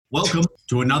Welcome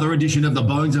to another edition of the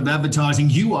Bones of Advertising.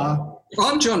 You are...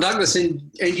 I'm John Douglas and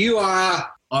you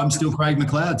are... I'm still Craig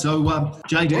McLeod. So,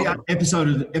 JD,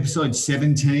 episode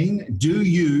 17. Do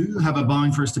you have a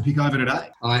bone for us to pick over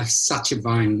today? I have such a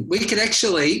bone. We could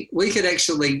actually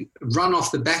run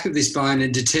off the back of this bone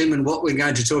and determine what we're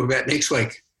going to talk about next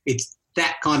week. It's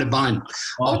that kind of bone.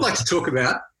 Oh. I'd like to talk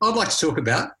about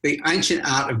the ancient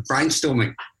art of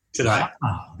brainstorming today.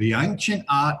 The ancient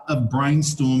art of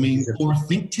brainstorming or a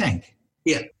think tank.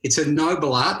 Yeah, it's a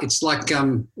noble art. It's like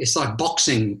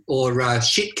boxing or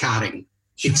shit carting.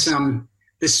 It's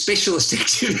the specialist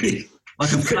activity.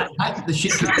 Like a flat hat, the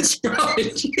shit carter. That's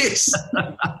right, yes.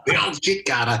 The old shit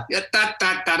carter. You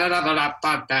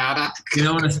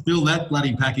don't want to spill that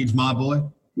bloody package, my boy.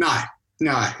 No,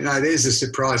 there's a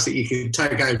surprise that you can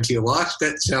take over to your life.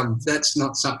 That's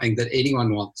not something that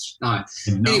anyone wants. No.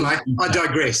 Anyway, I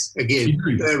digress again.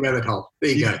 The rabbit hole.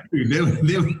 There you go.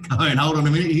 There we go. And hold on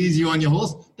a minute. Here's you on your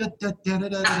horse.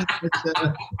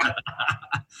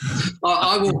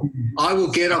 I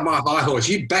will get on my high horse.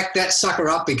 You back that sucker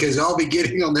up because I'll be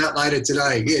getting on that later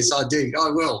today. Yes, I do.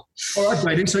 I will. All right,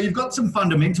 Brady. So you've got some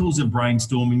fundamentals of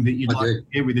brainstorming that you'd like to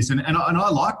share with us. And I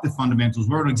like the fundamentals.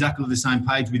 We're on exactly the same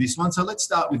page with this one. So let's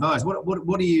start with those.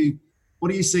 What do you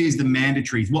see as the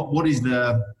mandatories? What is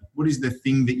the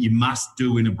thing that you must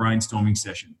do in a brainstorming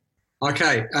session?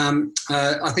 Okay,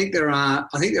 I think there are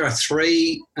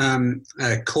three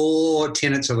core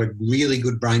tenets of a really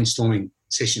good brainstorming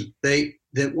session.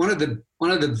 One of the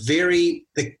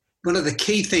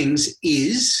key things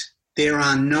is there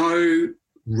are no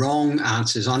wrong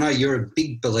answers. I know you're a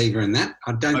big believer in that.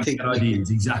 I don't think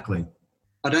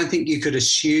you could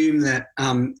assume that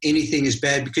anything is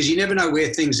bad because you never know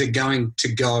where things are going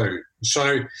to go.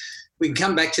 So we can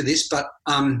come back to this, but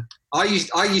I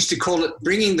used to call it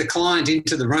bringing the client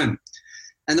into the room.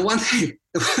 And the one thing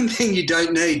you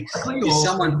don't need is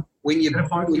someone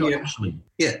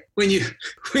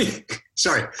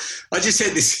sorry, I just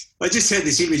had this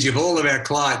image of all of our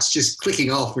clients just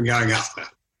clicking off and going, oh,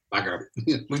 bugger.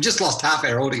 We've just lost half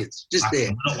our audience just there.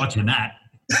 I'm not watching that.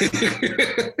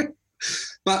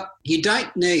 But you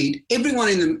don't need everyone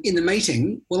in the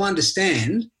meeting will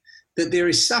understand that there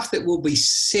is stuff that will be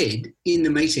said in the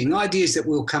meeting, ideas that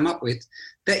we'll come up with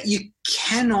that you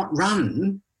cannot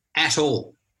run at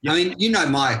all. Yep. I mean, you know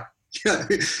my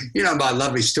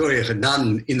lovely story of a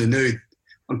nun in the nude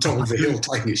on top of the hill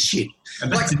taking a shit.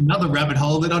 And that's another rabbit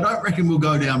hole that I don't reckon we'll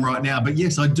go down right now. But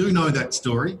yes, I do know that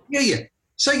story. Yeah.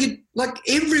 So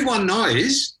everyone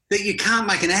knows that you can't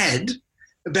make an ad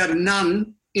about a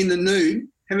nun in the nude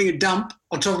having a dump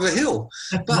on top of a hill.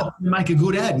 That's not going to make a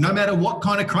good ad, no matter what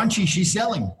kind of crunchy she's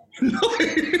selling. No.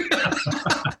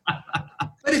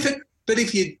 But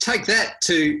if you take that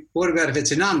to what about if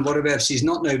it's a nun? What about if she's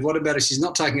not nude? What about if she's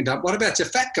not taking a dump? What about it's a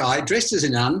fat guy dressed as a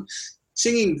nun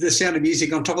singing The Sound of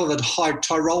Music on top of a high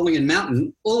Tyrolean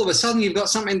mountain? All of a sudden you've got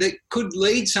something that could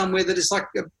lead somewhere that is like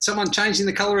someone changing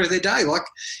the colour of their day. Like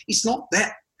it's not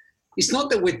that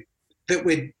we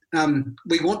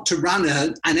want to run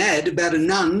an ad about a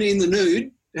nun in the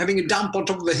nude having a dump on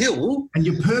top of a hill. And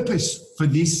your purpose for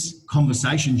this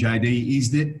conversation, JD,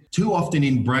 is that too often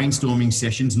in brainstorming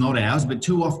sessions, not ours, but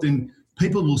too often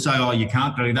people will say, oh, you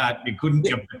can't do that. You couldn't,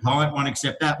 the client won't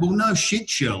accept that. Well, no shit,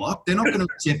 Sherlock. They're not going to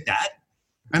accept that.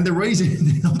 And the reason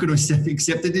they're not going to accept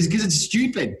it is because it's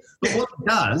stupid. But what it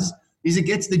does is it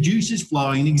gets the juices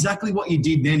flowing. And exactly what you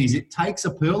did then is it takes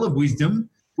a pearl of wisdom,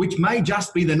 which may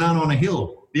just be the nun on a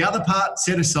hill. The other part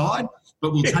set aside,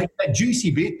 but we'll take that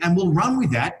juicy bit and we'll run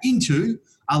with that into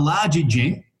a larger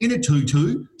gent in a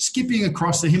tutu, skipping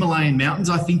across the Himalayan mountains,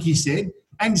 I think you said,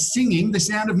 and singing The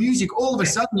Sound of Music. All of a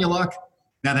sudden you're like,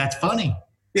 now that's funny.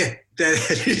 Yeah,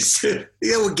 that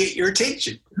will get your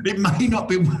attention. It may not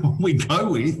be what we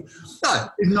go with. No.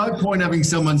 There's no point having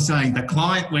someone saying the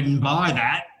client wouldn't buy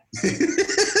that.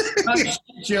 No,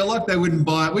 Sherlock, they wouldn't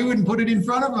buy it. We wouldn't put it in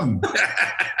front of them.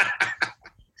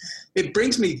 It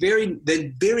brings me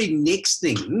the very next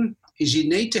thing is you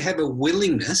need to have a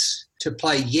willingness to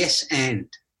play yes and,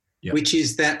 which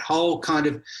is that whole kind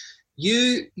of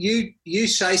you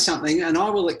say something and I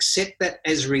will accept that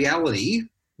as reality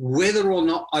whether or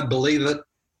not I believe it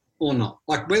or not.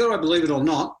 Like whether I believe it or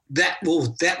not, that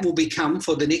will become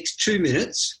for the next 2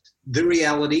 minutes the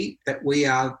reality that we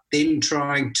are then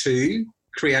trying to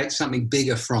create something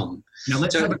bigger from. Now,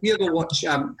 so if you ever watch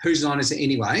Whose Line Is It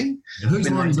Anyway? Now, Whose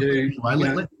Line Is It Anyway?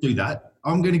 Let's do that.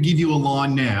 I'm going to give you a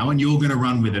line now and you're going to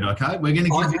run with it, okay? We're going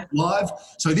to give it live.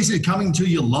 So this is coming to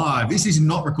you live. This is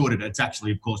not recorded. It's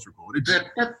actually, of course, recorded.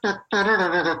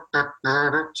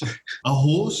 A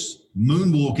horse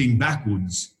moonwalking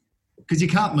backwards because you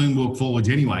can't moonwalk forwards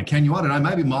anyway, can you? I don't know,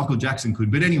 maybe Michael Jackson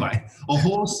could. But anyway, a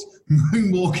horse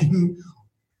moonwalking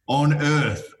on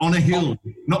earth, on a hill,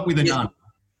 not with a nun.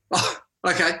 Oh,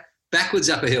 okay, backwards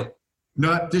up a hill.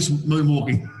 No, just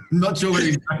moonwalking. I'm not sure whether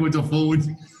he's backwards or forwards.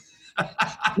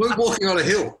 Moonwalking on a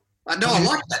hill. No, I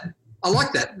like that. I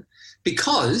like that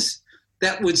because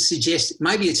that would suggest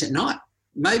maybe it's at night.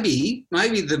 Maybe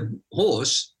the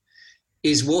horse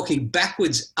is walking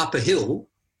backwards up a hill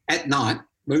at night,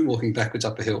 moonwalking backwards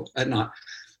up a hill at night,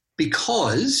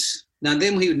 because now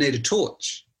then he would need a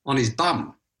torch on his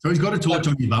bum. So he's got a torch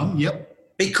on his bum, yep.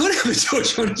 He could have a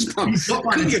torch on his bum.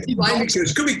 Could be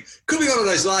one of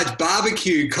those large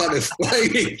barbecue kind of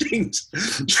flaming things.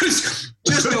 Just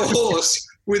a horse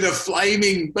with a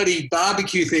flaming bloody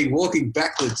barbecue thing walking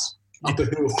backwards up a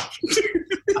hill.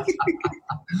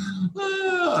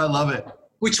 I love it.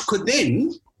 Which could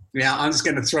then, now I'm just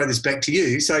going to throw this back to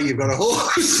you. So you've got a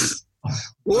horse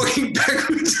walking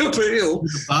backwards up a hill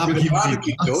with a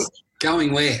barbecue torch.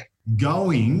 Going where?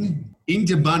 Going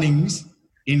into Bunnings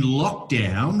in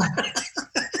lockdown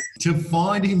to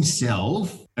find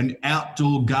himself an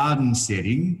outdoor garden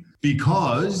setting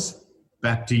because,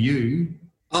 back to you.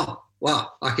 Oh,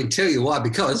 well, I can tell you why.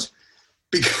 Because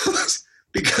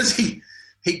he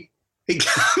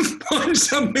can't find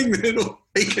something that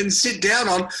he can sit down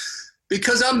on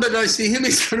because unbeknownst to him,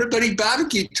 he's got a bloody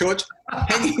barbecue torch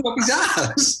hanging off his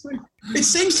ass. It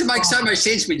seems to make so much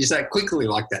sense when you say it quickly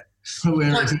like that.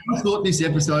 Hilarious. I thought this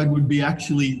episode would be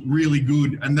actually really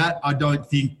good, and that I don't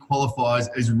think qualifies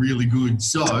as really good.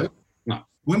 So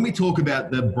when we talk about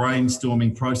the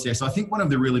brainstorming process, I think one of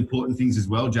the really important things as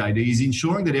well, JD, is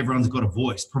ensuring that everyone's got a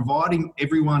voice, providing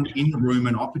everyone in the room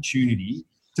an opportunity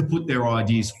to put their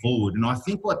ideas forward. And I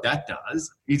think what that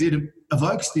does is it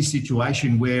evokes this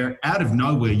situation where out of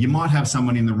nowhere, you might have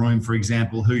someone in the room, for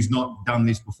example, who's not done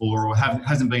this before or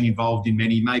hasn't been involved in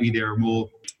many. Maybe they're a more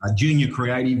junior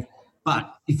creative.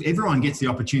 But if everyone gets the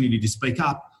opportunity to speak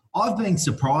up, I've been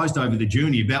surprised over the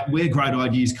journey about where great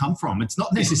ideas come from. It's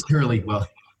not necessarily, well,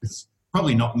 it's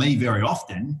probably not me very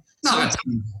often. No,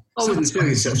 I wouldn't sell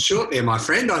yourself short there, my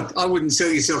friend. I wouldn't sell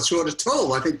yourself short at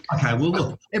all, I think. Okay, well,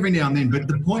 look, every now and then, but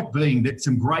the point being that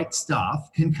some great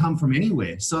stuff can come from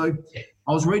anywhere. So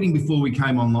I was reading before we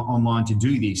came online to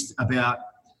do this about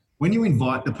when you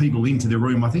invite the people into the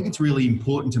room, I think it's really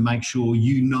important to make sure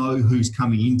you know who's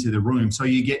coming into the room. So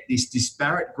you get this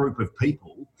disparate group of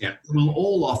people who will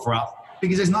all offer up,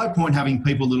 because there's no point having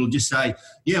people that will just say,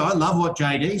 yeah, I love what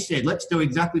JD said. Let's do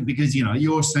exactly because, you know,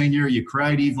 you're a senior, you're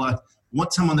creative. Like,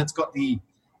 want someone that's got the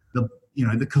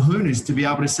kahunas to be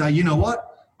able to say, you know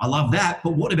what, I love that,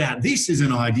 but what about this as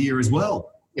an idea as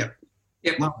well? Yep.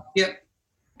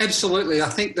 Absolutely. I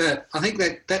think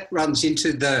that runs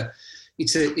into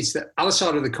it's the other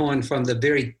side of the coin from the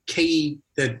very key,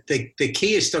 the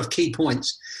keyest of key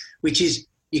points, which is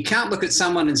you can't look at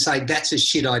someone and say that's a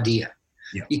shit idea.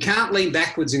 Yep. You can't lean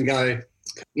backwards and go,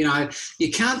 you know,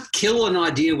 you can't kill an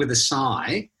idea with a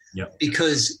sigh. Yep.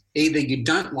 Because either you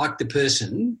don't like the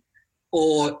person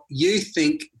or you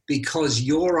think because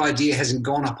your idea hasn't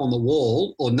gone up on the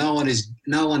wall or no one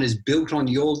has built on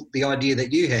the idea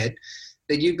that you had,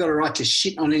 that you've got a right to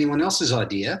shit on anyone else's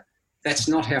idea. That's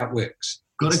not how it works.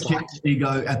 Got to keep the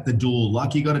ego at the door.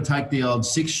 Like you got to take the old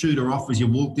 6-shooter off as you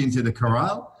walked into the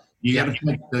corral. You got to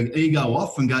take the ego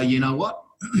off and go, you know what?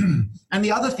 And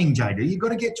the other thing, JD, you've got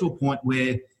to get to a point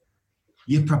where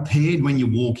you're prepared when you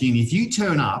walk in. If you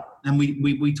turn up, and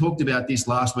we talked about this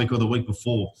last week or the week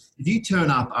before, if you turn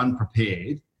up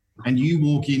unprepared and you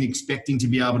walk in expecting to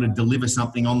be able to deliver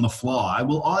something on the fly,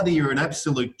 well, either you're an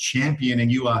absolute champion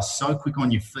and you are so quick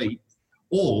on your feet,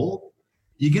 or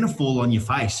you're going to fall on your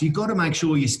face. You've got to make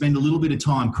sure you spend a little bit of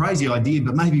time, crazy idea,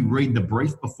 but maybe read the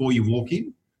brief before you walk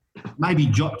in. Maybe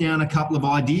jot down a couple of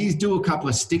ideas, do a couple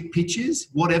of stick pictures,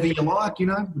 whatever you like, you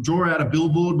know, draw out a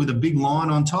billboard with a big line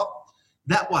on top.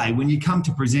 That way, when you come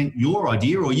to present your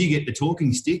idea or you get the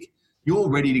talking stick, you're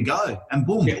ready to go. And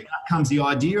boom, out comes the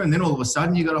idea. And then all of a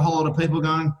sudden you've got a whole lot of people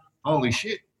going, holy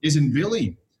shit, isn't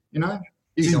Billy, you know,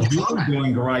 isn't Billy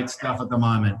doing great stuff at the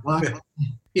moment? Like,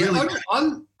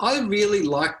 I really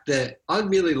like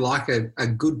a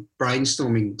good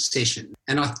brainstorming session.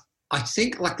 And I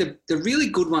think like the really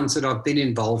good ones that I've been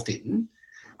involved in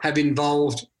have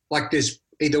involved like there's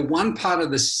either one part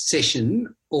of the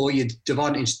session or you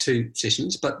divide it into two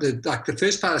sessions. But the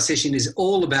first part of the session is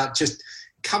all about just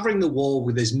covering the wall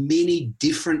with as many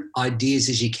different ideas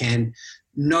as you can,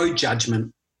 no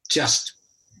judgment, just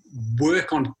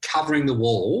work on covering the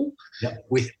wall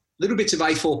with little bits of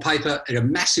A4 paper and a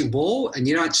massive wall, and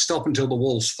you don't stop until the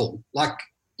wall's full. Like,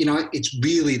 you know, it's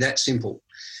really that simple.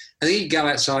 And then you go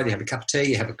outside, you have a cup of tea,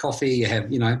 you have a coffee, you have,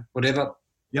 whatever.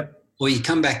 Yep. Or you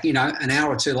come back, an hour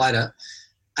or two later,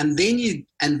 and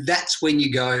that's when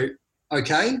you go,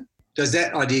 okay, does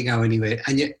that idea go anywhere?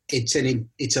 And it's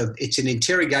an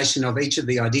interrogation of each of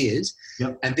the ideas.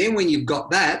 Yep. And then when you've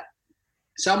got that,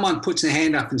 someone puts their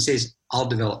hand up and says, I'll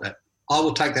develop that. I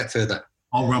will take that further.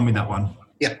 I'll run with that one.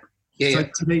 Yep. Yeah. So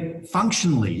to be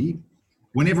functionally,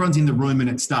 when everyone's in the room and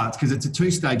it starts, because it's a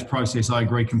two-stage process, I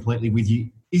agree completely with you.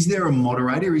 Is there a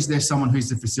moderator? Is there someone who's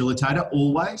the facilitator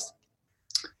always?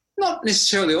 Not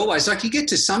necessarily always. Like you get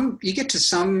to some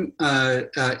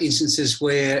instances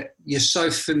where you're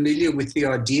so familiar with the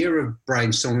idea of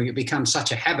brainstorming, it becomes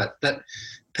such a habit that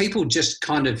people just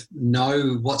kind of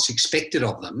know what's expected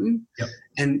of them. Yep.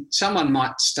 And someone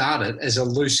might start it as a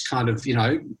loose kind of,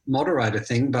 moderator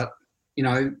thing, but,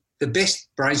 the best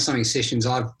brainstorming sessions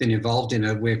I've been involved in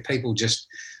are where people just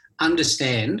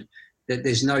understand that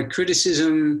there's no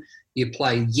criticism, you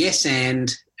play yes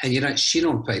and you don't shit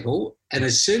on people. And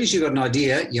as soon as you've got an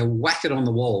idea, you whack it on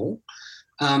the wall.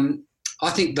 I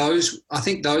think those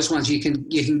ones you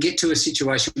can get to a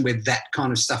situation where that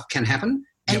kind of stuff can happen.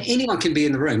 And anyone can be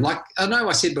in the room. Like I know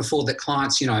I said before that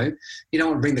clients, you don't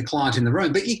want to bring the client in the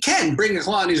room, but you can bring a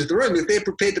client into the room if they're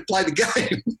prepared to play the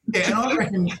game. Yeah, and I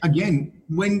reckon, again,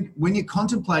 when you're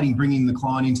contemplating bringing the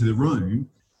client into the room,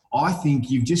 I think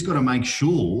you've just got to make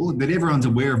sure that everyone's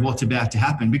aware of what's about to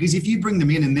happen. Because if you bring them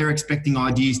in and they're expecting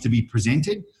ideas to be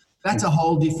presented, that's a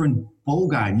whole different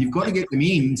ballgame. You've got to get them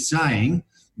in saying,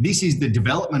 this is the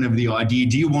development of the idea.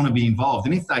 Do you want to be involved?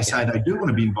 And if they say they do want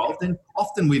to be involved, then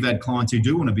often we've had clients who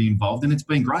do want to be involved, and it's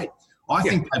been great. I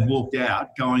think they've walked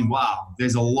out going, wow,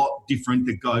 there's a lot different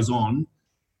that goes on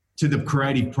to the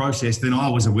creative process than I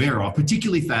was aware of,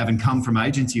 particularly if they haven't come from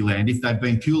agency land. If they've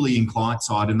been purely in client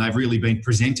side and they've really been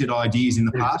presented ideas in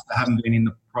the past, they haven't been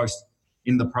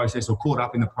in the process or caught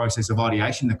up in the process of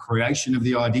ideation, the creation of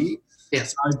the idea. Yeah.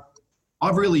 So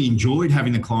I've really enjoyed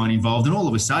having the client involved, and all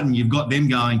of a sudden you've got them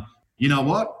going, you know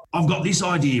what? I've got this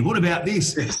idea. What about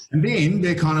this? And then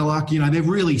they're kind of like, they're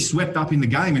really swept up in the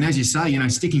game. And as you say,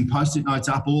 sticking Post-it notes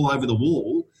up all over the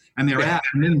wall, and they're out.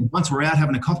 And then once we're out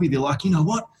having a coffee, they're like, you know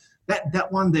what?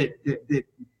 That one that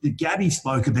Gabby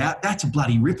spoke about, that's a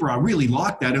bloody ripper. I really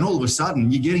like that. And all of a sudden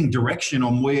you're getting direction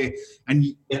on where, and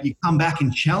you come back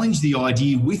and challenge the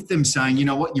idea with them saying, you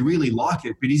know what, you really like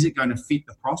it, but is it going to fit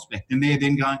the prospect? And they're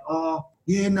then going, oh,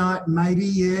 yeah, no, maybe,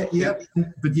 yeah.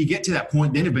 But you get to that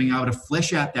point then of being able to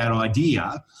flesh out that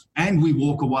idea, and we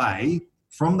walk away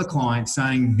from the client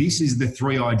saying, this is the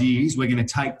 3 ideas we're going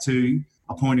to take to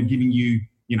a point of giving you,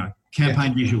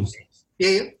 campaign visuals.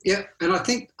 Yeah.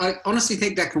 And I honestly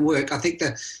think that can work. I think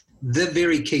that the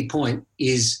very key point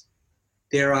is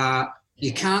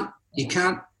you can't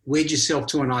wed yourself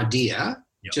to an idea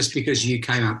just because you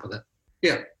came up with it.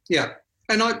 Yeah.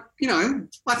 And I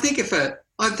think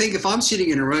if I'm sitting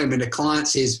in a room and a client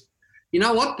says, you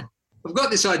know what, I've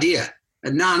got this idea, a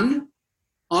nun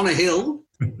on a hill,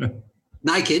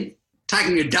 naked,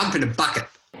 taking a dump in a bucket,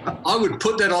 I would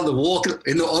put that on the wall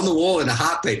in a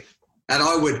heartbeat, and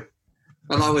I would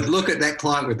look at that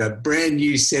client with a brand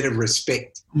new set of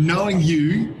respect. Knowing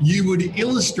you would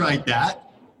illustrate that,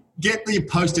 get the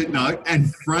Post-it note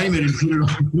and frame it and put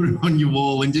it on your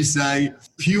wall and just say,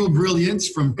 pure brilliance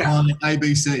from client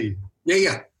ABC.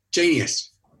 Yeah. Genius.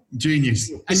 And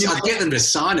I'd get them to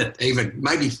sign it even,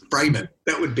 maybe frame it.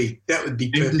 That would be perfect.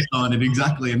 To sign it,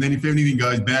 exactly. And then if anything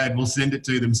goes bad, we'll send it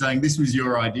to them saying, this was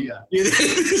your idea. Yeah,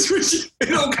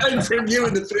 it all came from you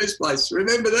in the first place.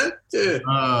 Remember that? Yeah.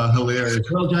 Oh, hilarious.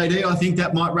 Well, JD, I think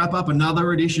that might wrap up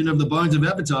another edition of The Bones of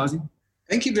Advertising.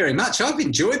 Thank you very much. I've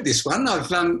enjoyed this one.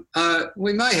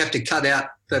 We may have to cut out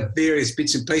the various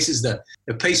bits and pieces. The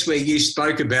piece where you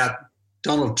spoke about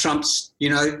Donald Trump's,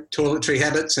 toiletry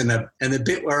habits, and the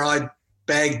bit where I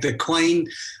bagged the Queen.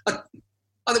 I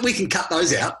think we can cut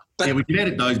those out. But yeah, we can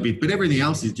edit those bits, but everything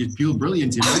else is just pure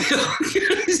brilliance.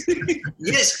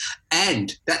 Yes,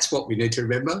 and that's what we need to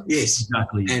remember. Yes,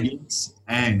 exactly.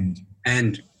 And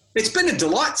it's been a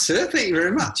delight, sir. Thank you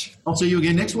very much. I'll see you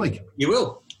again next week. You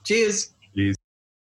will. Cheers.